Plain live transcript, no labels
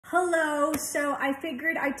Hello, so I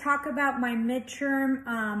figured I'd talk about my midterm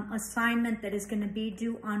assignment that is going to be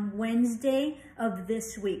due on Wednesday of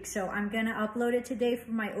this week. So I'm going to upload it today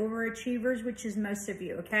for my overachievers, which is most of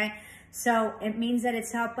you, okay? So it means that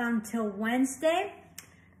it's up until Wednesday,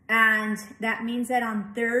 and that means that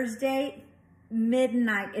on Thursday,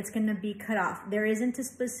 midnight, it's going to be cut off. There isn't a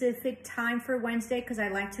specific time for Wednesday because I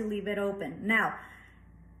like to leave it open. Now,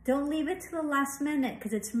 don't leave it to the last minute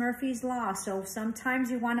because it's Murphy's Law. So sometimes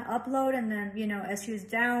you want to upload and then, you know, SU's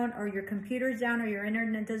down or your computer's down or your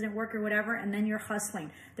internet doesn't work or whatever, and then you're hustling.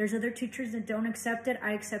 There's other teachers that don't accept it.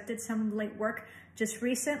 I accepted some late work just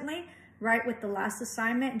recently, right, with the last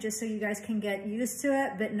assignment, just so you guys can get used to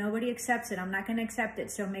it, but nobody accepts it. I'm not going to accept it.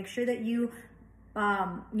 So make sure that you,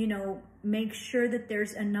 you know, make sure that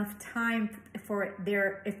there's enough time for it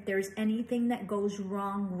there. If there's anything that goes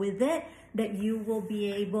wrong with it, that you will be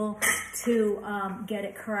able to get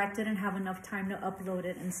it corrected and have enough time to upload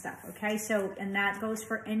it and stuff, okay? So, and that goes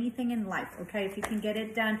for anything in life, okay? If you can get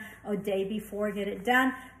it done a day before, get it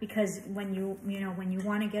done, because when you know, when you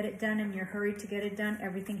want to get it done and you're hurried to get it done,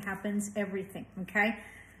 everything happens, okay?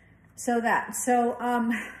 So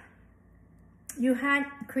you had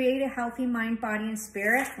create a healthy mind, body, and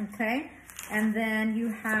spirit, okay? And then you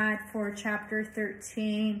had, for chapter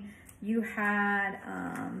 13, you had,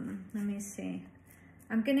 let me see.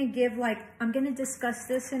 I'm going to discuss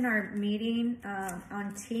this in our meeting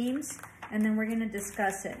on Teams, and then we're going to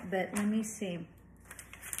discuss it. But let me see.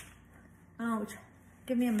 Oh,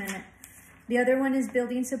 give me a minute. The other one is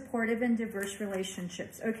building supportive and diverse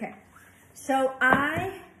relationships. Okay. So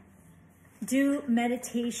I do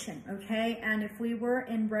meditation, okay? And if we were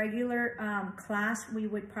in regular class, we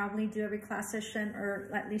would probably do every class session, or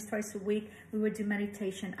at least twice a week, we would do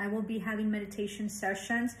meditation. I will be having meditation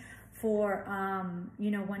sessions for, you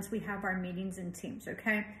know, once we have our meetings and Teams,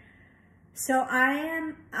 okay? So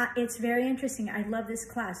it's very interesting. I love this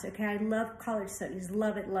class, okay? I love college studies,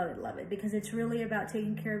 love it, because it's really about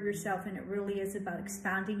taking care of yourself, and it really is about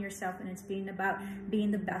expanding yourself, and it's about being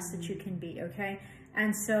the best that you can be, okay?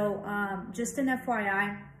 And so, just an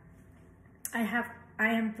FYI, I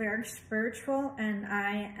am very spiritual, and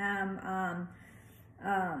I am,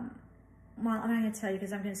 well, I'm not going to tell you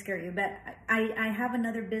because I'm going to scare you, but I have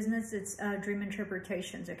another business. It's dream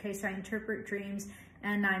interpretations, okay? So I interpret dreams,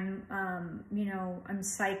 and I'm, you know, I'm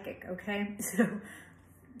psychic, okay? So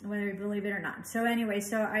whether you believe it or not. So anyway,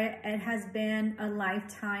 it has been a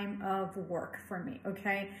lifetime of work for me,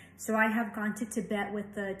 okay? So I have gone to Tibet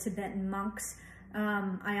with the Tibetan monks.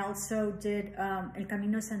 I also did El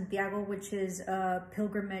Camino Santiago, which is a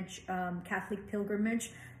pilgrimage, Catholic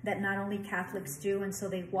pilgrimage that not only Catholics do, and so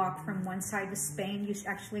they walk from one side to Spain.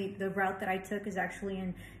 The route that I took is actually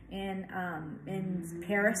in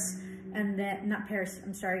Paris, and then not Paris,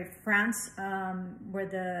 I'm sorry, France, where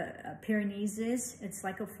the Pyrenees is. It's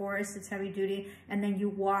like a forest, it's heavy duty, and then you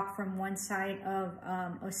walk from one side of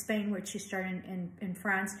Spain, which you start in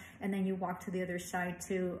France, and then you walk to the other side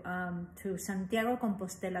to Santiago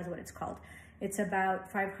Compostela is what it's called. It's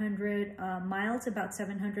about 500 miles, about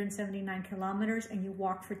 779 kilometers, and you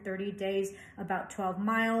walk for 30 days, about 12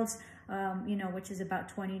 miles, you know, which is about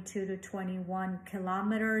 22 to 21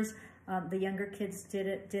 kilometers. The younger kids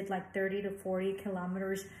did like 30 to 40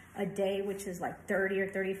 kilometers a day, which is like 30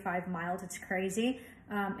 or 35 miles. It's crazy.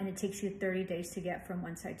 And it takes you 30 days to get from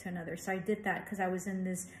one side to another. So I did that because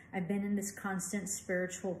I've been in this constant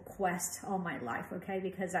spiritual quest all my life, okay?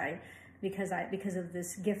 Because of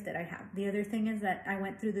this gift that I have. The other thing is that I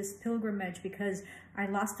went through this pilgrimage because I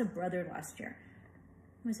lost a brother last year.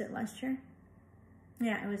 Was it last year?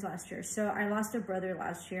 Yeah, it was last year. So I lost a brother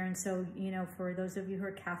last year, and so, you know, for those of you who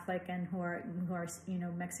are Catholic and who are you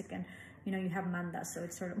know, Mexican, you know, you have manda. So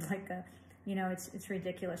it's sort of like a, you know, it's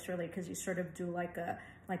ridiculous really, because you sort of do like a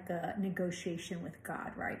negotiation with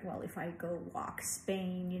God, right? Well, if I go walk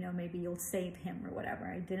Spain, you know, maybe you'll save him or whatever.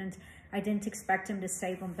 I didn't expect him to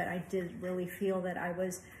save him, but I did really feel that I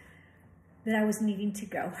was needing to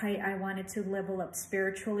go. I wanted to level up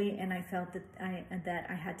spiritually, and I felt that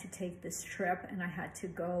I had to take this trip, and I had to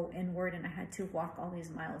go inward, and I had to walk all these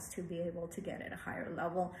miles to be able to get at a higher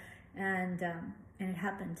level. And it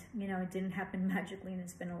happened. You know, it didn't happen magically, and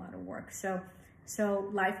it's been a lot of work. So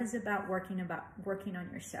life is about working on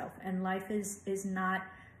yourself, and life is not,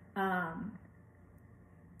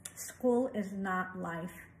 school is not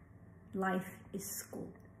life. Life is school,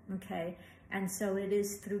 okay? And so it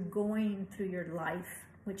is through going through your life,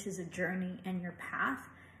 which is a journey and your path,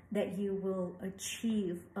 that you will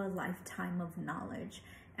achieve a lifetime of knowledge,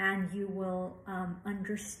 and you will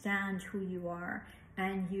understand who you are,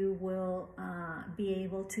 and you will be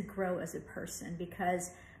able to grow as a person,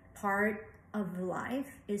 because part of life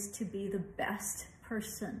is to be the best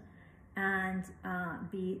person and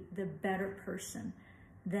be the better person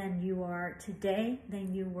than you are today,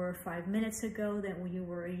 than you were 5 minutes ago, than you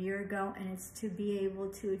were a year ago. And it's to be able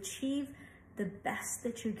to achieve the best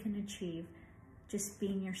that you can achieve, just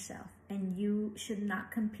being yourself. And you should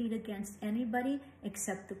not compete against anybody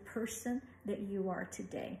except the person that you are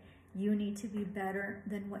today. You need to be better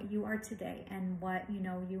than what you are today and what, you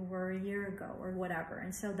know, you were a year ago or whatever.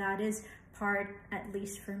 And so that is part, at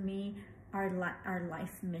least for me, our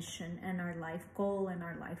life mission and our life goal and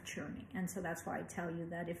our life journey. And so that's why I tell you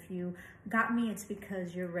that if you got me, it's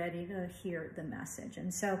because you're ready to hear the message.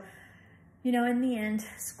 And so, you know, in the end,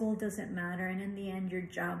 school doesn't matter. And in the end, your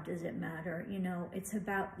job doesn't matter. You know, it's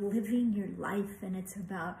about living your life, and it's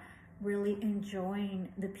about really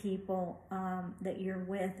enjoying the people that you're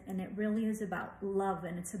with. And it really is about love,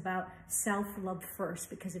 and it's about self-love first,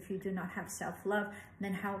 because if you do not have self-love,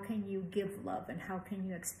 then how can you give love and how can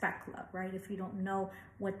you expect love, right? If you don't know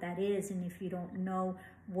what that is, and if you don't know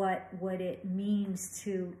what it means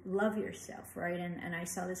to love yourself, right? And I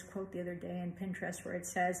saw this quote the other day in Pinterest where it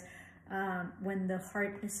says, when the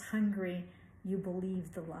heart is hungry, you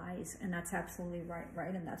believe the lies. And that's absolutely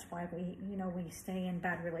right? And that's why we stay in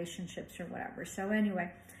bad relationships or whatever. So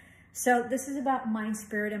anyway, so this is about mind,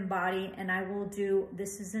 spirit, and body. And I will do,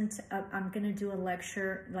 I'm going to do a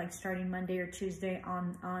lecture like starting Monday or Tuesday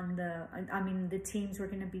on the teams. We're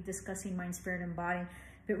going to be discussing mind, spirit, and body.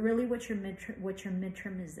 But really what your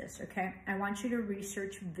midterm is this, okay? I want you to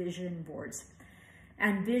research vision boards.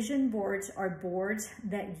 And vision boards are boards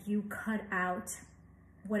that you cut out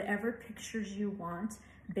whatever pictures you want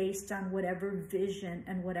based on whatever vision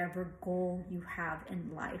and whatever goal you have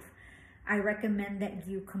in life. I recommend that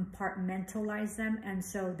you compartmentalize them. And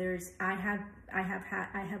so I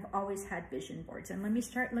have always had vision boards. And let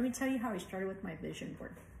me tell you how I started with my vision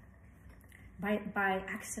board. By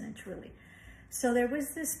accident, really. So there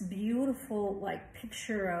was this beautiful like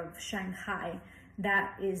picture of Shanghai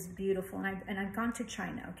that is beautiful. And I've gone to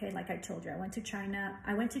China, okay? Like I told you, I went to China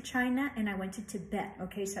and I went to Tibet,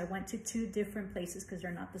 okay? So I went to 2 different places because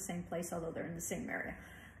they're not the same place, although they're in the same area.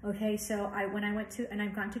 Okay, so I've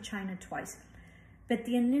gone to China twice. But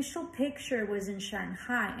the initial picture was in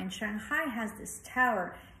Shanghai, and Shanghai has this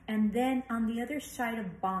tower. And then on the other side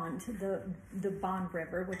of Bond, the Bond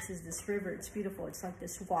River, which is this river, it's beautiful. It's like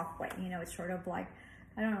this walkway, you know, it's sort of like,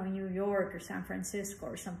 I don't know, New York or San Francisco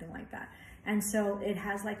or something like that. And so it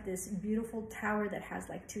has like this beautiful tower that has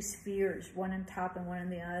like 2 spheres, one on top and one on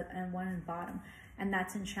the other, and one on the bottom. And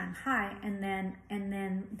that's in Shanghai. And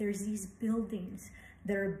then there's these buildings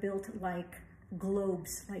that are built like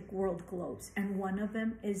globes, like world globes. And one of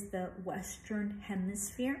them is the Western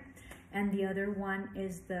Hemisphere, and the other one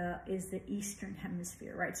is the Eastern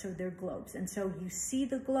Hemisphere, right? So they're globes. And so you see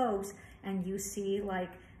the globes, and you see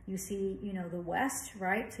you know, the West,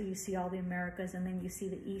 right? So you see all the Americas, and then you see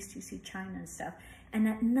the East, you see China and stuff. And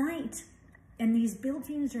at night, and these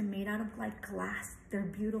buildings are made out of like glass. They're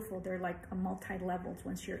beautiful. They're like multi-levels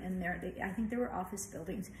once you're in there. I think they were office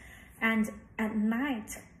buildings. And at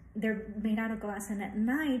night, they're made out of glass. And at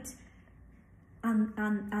night,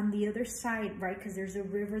 on the other side, right, because there's a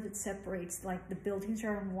river that separates, like the buildings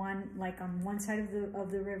are on one side of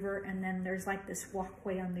the river, and then there's like this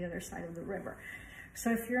walkway on the other side of the river. So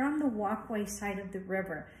if you're on the walkway side of the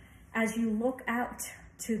river, as you look out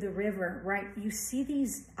to the river, right, you see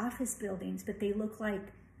these office buildings, but they look like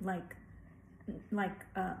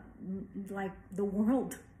the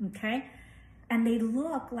world, okay? And they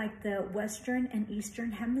look like the Western and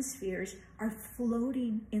Eastern hemispheres are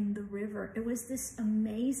floating in the river. It was this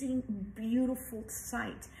amazing, beautiful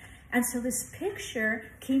sight. And so this picture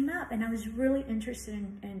came up, and I was really interested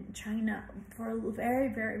in China for a very,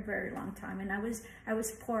 very, very long time. And I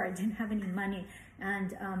was poor. I didn't have any money,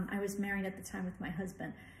 and I was married at the time with my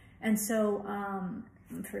husband. And so,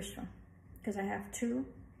 first one, because I have 2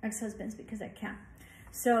 ex-husbands because I can.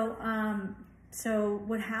 So, so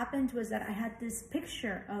what happened was that I had this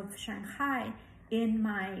picture of Shanghai in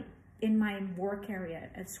my work area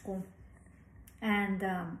at school, and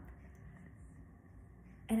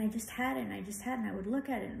I just had it, and I would look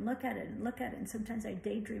at it and look at it and look at it, and sometimes I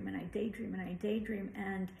daydream and I daydream and I daydream,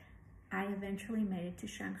 and I eventually made it to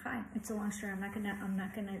Shanghai. It's a long story. I'm not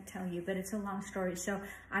gonna tell you, but it's a long story. So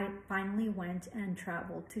I finally went and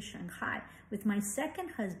traveled to Shanghai with my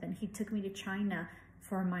second husband. He took me to China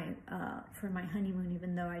for my honeymoon,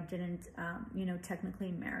 even though I didn't, you know,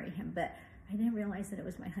 technically marry him. But I didn't realize that it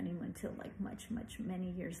was my honeymoon until like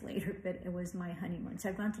many years later, but it was my honeymoon. So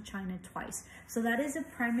I've gone to China twice. So that is a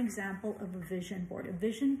prime example of a vision board. A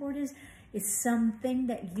vision board is something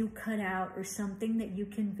that you cut out, or something that you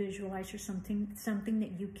can visualize, or something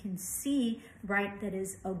that you can see, right? That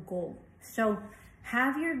is a goal. So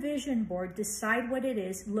have your vision board, decide what it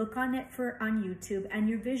is, look on it on YouTube, and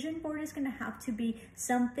your vision board is going to have to be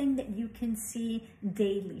something that you can see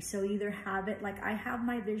daily. So either have it, like I have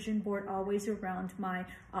my vision board always around my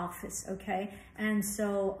office, okay? And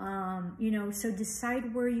so, you know, so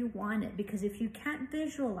decide where you want it, because if you can't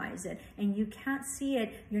visualize it and you can't see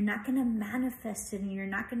it, you're not going to manifest it, and you're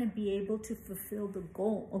not going to be able to fulfill the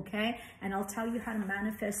goal, okay? And I'll tell you how to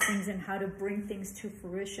manifest things and how to bring things to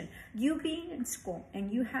fruition. You being in school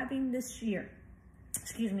and you having this year,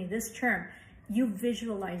 this term, you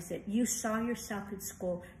visualized it. You saw yourself at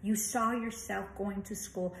school. You saw yourself going to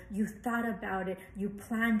school. You thought about it. You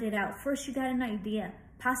planned it out. First, you got an idea.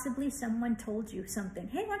 Possibly someone told you something.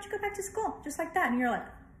 Hey, why don't you go back to school? Just like that. And you're like,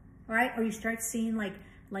 all right. Or you start seeing like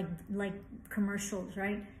commercials,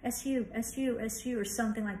 right? SU, or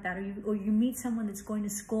something like that. Or you meet someone that's going to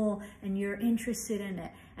school and you're interested in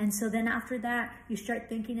it. And so then after that, you start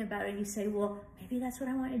thinking about it. You say, well, maybe that's what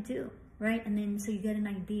I want to do, right? And then so you get an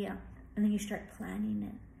idea, and then you start planning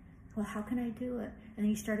it. Well, how can I do it? And then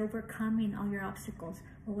you start overcoming all your obstacles.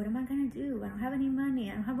 Well, what am I going to do? I don't have any money.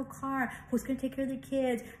 I don't have a car. Who's going to take care of the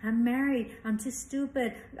kids? I'm married. I'm too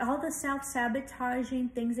stupid. All the self-sabotaging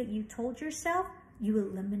things that you told yourself, you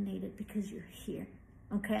eliminated because you're here,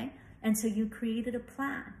 okay? And so you created a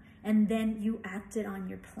plan, and then you acted on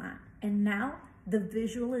your plan. And now the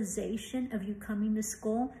visualization of you coming to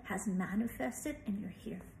school has manifested, and you're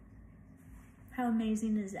here. How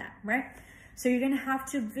amazing is that, right? So you're going to have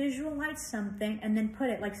to visualize something and then put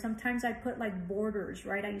it, like sometimes I put like borders,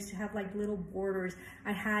 right? I used to have like little borders.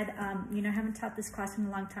 I had, you know, I haven't taught this class in a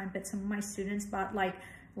long time, but some of my students bought like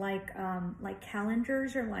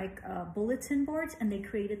calendars or like bulletin boards, and they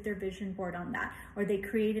created their vision board on that. Or they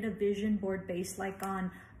created a vision board based like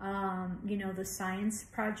on, you know, the science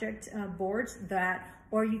project boards that,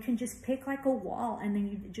 or you can just pick like a wall and then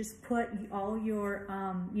you just put all your,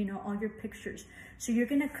 you know, all your pictures. So you're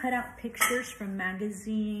going to cut out pictures from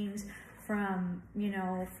magazines, from, you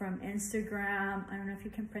know, from Instagram. I don't know if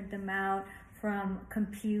you can print them out, from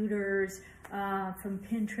computers, from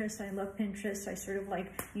Pinterest. I love Pinterest. I sort of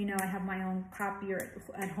like, you know, I have my own copier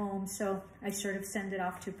at home, so I sort of send it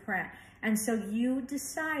off to print. And so you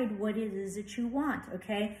decide what it is that you want,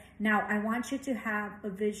 okay? Now, I want you to have a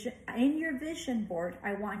vision. In your vision board,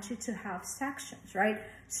 I want you to have sections, right?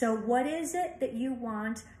 So what is it that you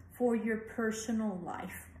want for your personal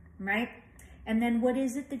life, right? And then what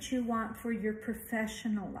is it that you want for your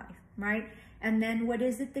professional life, right? And then what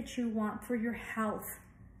is it that you want for your health,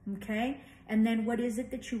 okay? And then what is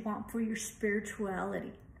it that you want for your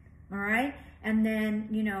spirituality, all right? And then,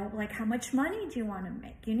 you know, like how much money do you want to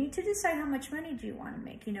make? You need to decide how much money do you want to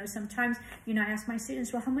make. You know, sometimes, you know, I ask my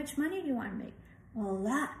students, well, how much money do you want to make? Well, a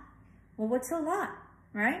lot. Well, what's a lot,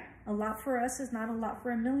 right? A lot for us is not a lot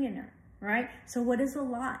for a millionaire, right? So what is a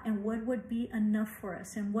lot, and what would be enough for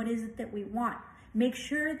us, and what is it that we want? Make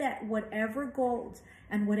sure that whatever goals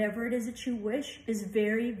and whatever it is that you wish is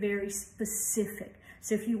very, very specific.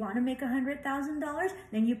 So if you want to make $100,000,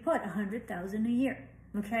 then you put $100,000 a year.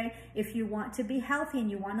 Okay, if you want to be healthy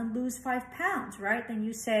and you want to lose 5 pounds, right, then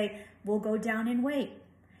you say, we'll go down in weight.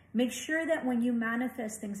 Make sure that when you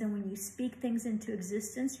manifest things and when you speak things into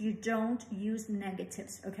existence, you don't use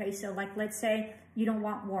negatives, okay? So like, let's say you don't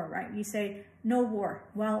want war, right? You say, no war.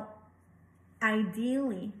 Well,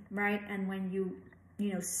 ideally, right, and when you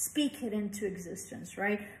know, speak it into existence,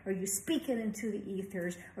 right? Or you speak it into the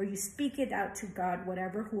ethers, or you speak it out to God,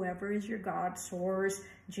 whatever, whoever is your God, source,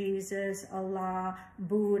 Jesus, Allah,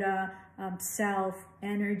 Buddha, self,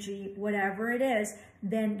 energy, whatever it is,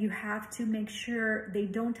 then you have to make sure they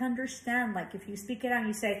don't understand. Like if you speak it out,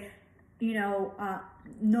 you say, you know,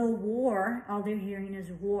 no war, all they're hearing is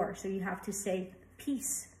war. So you have to say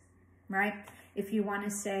peace, right? If you want to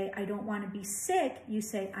say, I don't want to be sick, you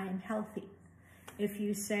say, I am healthy. If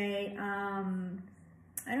you say, I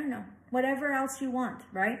don't know, whatever else you want,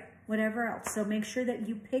 right? Whatever else. So make sure that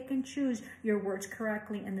you pick and choose your words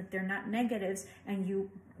correctly and that they're not negatives, and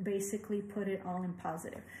you basically put it all in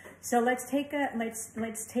positive. So let's take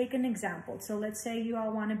an example. So let's say you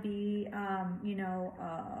all want to be, you know,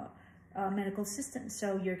 medical assistant.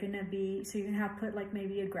 So you're going to have put like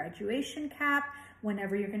maybe a graduation cap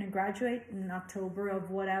whenever you're going to graduate in October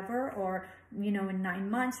of whatever, or, you know, in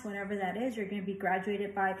 9 months, whatever that is, you're going to be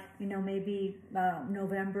graduated by, you know, maybe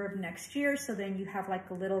November of next year. So then you have like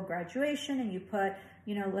a little graduation and you put,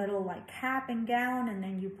 you know, little like cap and gown, and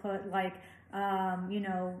then you put like, you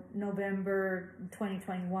know, November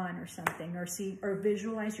 2021 or something, or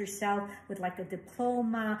visualize yourself with like a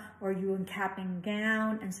diploma, or you in cap and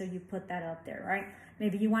gown, and so you put that up there, right?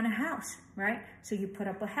 Maybe you want a house, right? So you put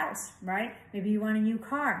up a house, right? Maybe you want a new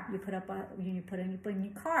car. You put a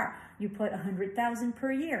new car. You put 100,000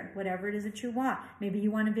 per year, whatever it is that you want. Maybe you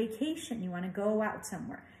want a vacation. You want to go out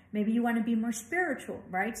somewhere. Maybe you want to be more spiritual,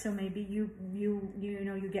 right? So maybe you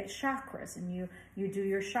know, you get chakras, and you do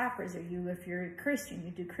your chakras, or if you're a Christian,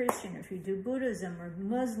 you do Christian, or if you do Buddhism or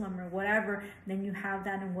Muslim or whatever, then you have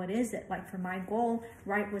that. And what is it? Like for my goal,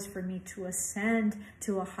 right, was for me to ascend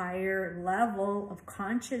to a higher level of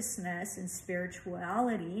consciousness and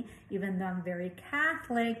spirituality. Even though I'm very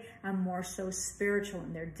Catholic, I'm more so spiritual,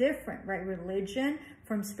 and they're different, right? Religion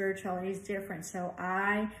from spirituality is different. So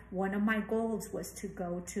one of my goals was to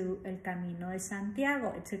go to El Camino de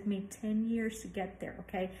Santiago. It took me 10 years to get there,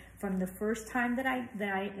 okay? From the first time that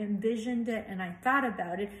I envisioned it and I thought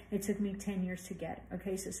about it, it took me 10 years to get it,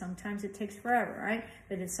 okay? So sometimes it takes forever, right?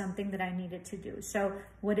 But it's something that I needed to do. So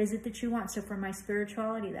what is it that you want? So for my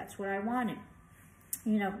spirituality, that's what I wanted.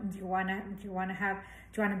 You know, do you want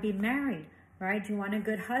to be married? Right? Do you want a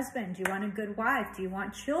good husband? Do you want a good wife? Do you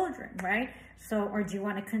want children? Right? So, or do you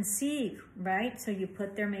want to conceive? Right? So you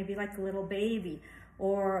put there maybe like a little baby,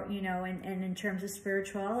 or, you know, and in terms of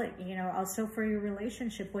spirituality, you know, also for your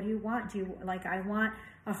relationship, what do you want? Do you, like, I want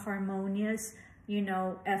a harmonious, you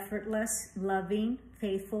know, effortless, loving,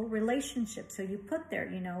 faithful relationship. So you put there,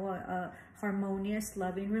 you know, a harmonious,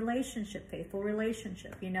 loving relationship, faithful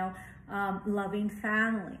relationship, you know, loving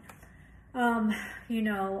family. You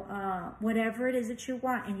know, whatever it is that you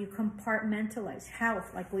want, and you compartmentalize health.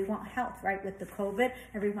 Like we want health, right? With the COVID,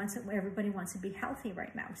 everybody wants to be healthy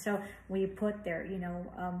right now. So we put there, you know,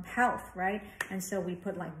 health, right? And so we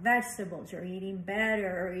put like vegetables, or eating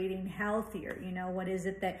better, or eating healthier. You know, what is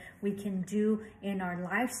it that we can do in our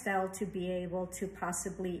lifestyle to be able to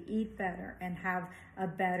possibly eat better and have a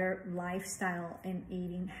better lifestyle and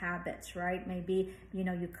eating habits, right? Maybe, you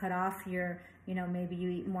know, you cut off your, you know, maybe you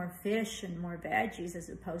eat more fish and more veggies as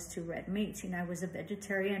opposed to red meats. You know, I was a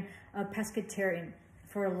vegetarian, a pescatarian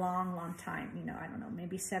for a long, long time. You know, I don't know,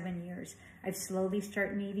 maybe 7 years. I've slowly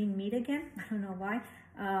started eating meat again. I don't know why.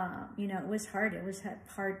 You know, it was hard. It was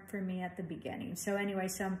hard for me at the beginning. So anyway,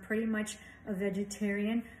 so I'm pretty much a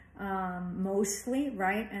vegetarian, mostly,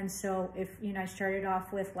 right? And so if, you know, I started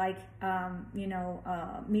off with like, you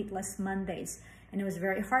know, meatless Mondays. And it was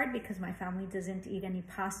very hard because my family doesn't eat any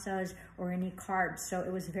pastas or any carbs. So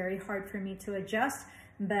it was very hard for me to adjust,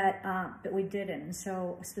 but we didn't. And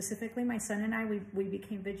so specifically my son and I, we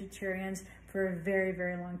became vegetarians for a very,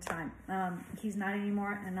 very long time. He's not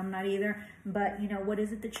anymore, and I'm not either, but you know, what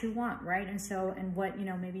is it that you want, right? And so, and what, you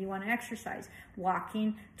know, maybe you want to exercise.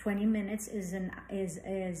 Walking 20 minutes is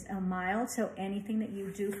a mile. So anything that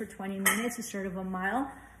you do for 20 minutes is sort of a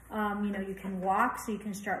mile. You know, you can walk, so you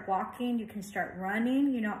can start walking, you can start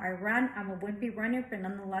running. You know, I run, I'm a wimpy runner, but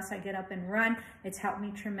nonetheless, I get up and run. It's helped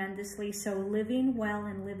me tremendously. So living well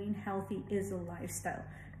and living healthy is a lifestyle.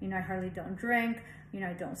 You know, I hardly don't drink, you know,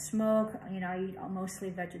 I don't smoke, you know, I eat mostly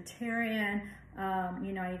vegetarian,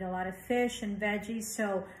 you know, I eat a lot of fish and veggies.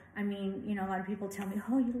 So, I mean, you know, a lot of people tell me,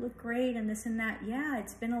 oh, you look great and this and that. Yeah,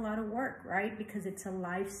 it's been a lot of work, right? Because it's a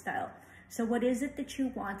lifestyle. So what is it that you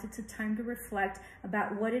want? It's a time to reflect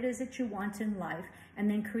about what it is that you want in life, and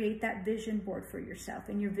then create that vision board for yourself.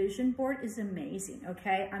 And your vision board is amazing,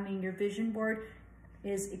 okay? I mean, your vision board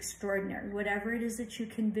is extraordinary. Whatever it is that you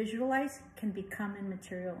can visualize can become and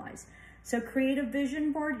materialize. So create a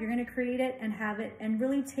vision board. You're going to create it and have it and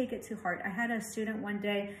really take it to heart. I had a student one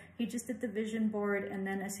day, he just did the vision board, and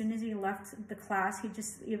then as soon as he left the class, he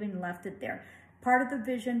just even left it there. Part of the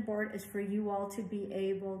vision board is for you all to be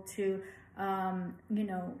able to you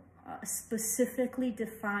know, specifically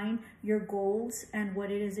define your goals and what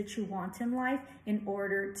it is that you want in life in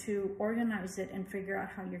order to organize it and figure out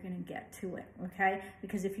how you're going to get to it, okay?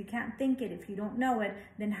 Because if you can't think it, if you don't know it,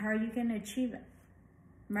 then how are you going to achieve it?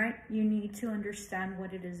 Right? You need to understand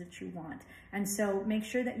what it is that you want. And so make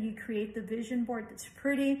sure that you create the vision board that's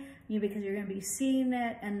pretty, because you're going to be seeing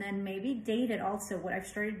it, and then maybe date it also. What I've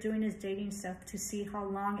started doing is dating stuff to see how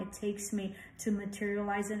long it takes me to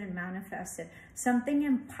materialize it and manifest it. Something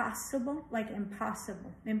impossible, like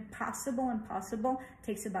impossible,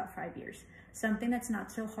 takes about 5 years. Something that's not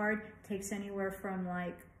so hard takes anywhere from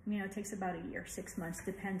like, you know, it takes about a year, 6 months,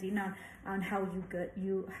 depending on how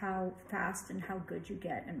how fast and how good you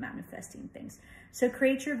get in manifesting things. So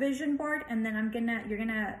create your vision board, and then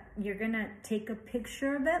you're gonna take a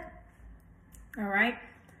picture of it. All right.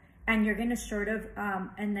 and you're going to sort of,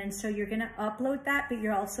 and then so you're going to upload that, but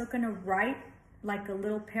you're also going to write like a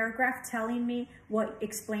little paragraph telling me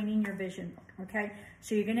explaining your vision board, okay?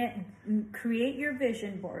 So you're going to create your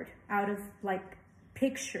vision board out of like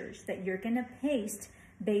pictures that you're going to paste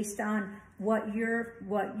based on what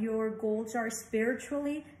your goals are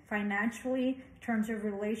spiritually, financially, in terms of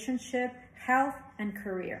relationship, health, and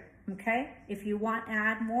career, okay? If you want to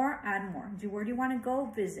add more, add more. Where do you want to go?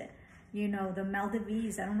 Visit. You know, the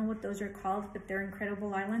Maldives, I don't know what those are called, but they're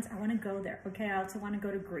incredible islands. I want to go there, okay? I also want to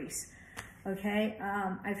go to Greece, okay?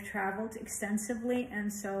 I've traveled extensively,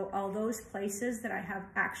 and so all those places that I have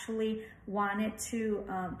actually wanted to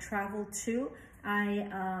travel to,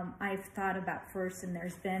 I've thought about first, and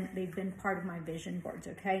they've been part of my vision boards,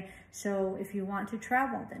 okay? So if you want to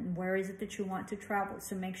travel, then where is it that you want to travel?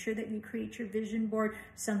 So make sure that you create your vision board,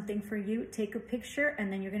 something for you, take a picture,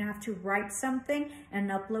 and then you're gonna have to write something and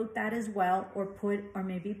upload that as well, or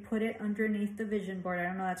maybe put it underneath the vision board. I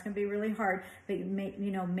don't know, that's gonna be really hard, but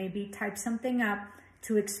maybe type something up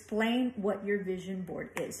to explain what your vision board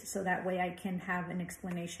is. So that way I can have an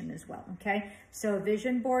explanation as well, okay? So a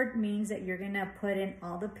vision board means that you're gonna put in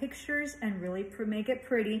all the pictures and really make it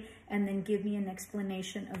pretty, and then give me an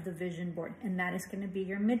explanation of the vision board. And that is gonna be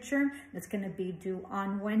your midterm. That's gonna be due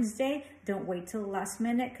on Wednesday. Don't wait till the last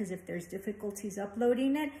minute, because if there's difficulties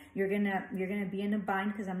uploading it, you're gonna be in a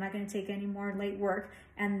bind, because I'm not gonna take any more late work.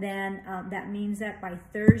 And then that means that by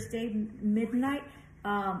Thursday midnight,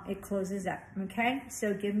 it closes up, okay?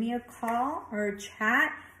 So give me a call or a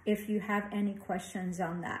chat if you have any questions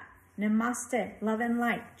on that. Namaste, love and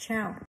light, ciao.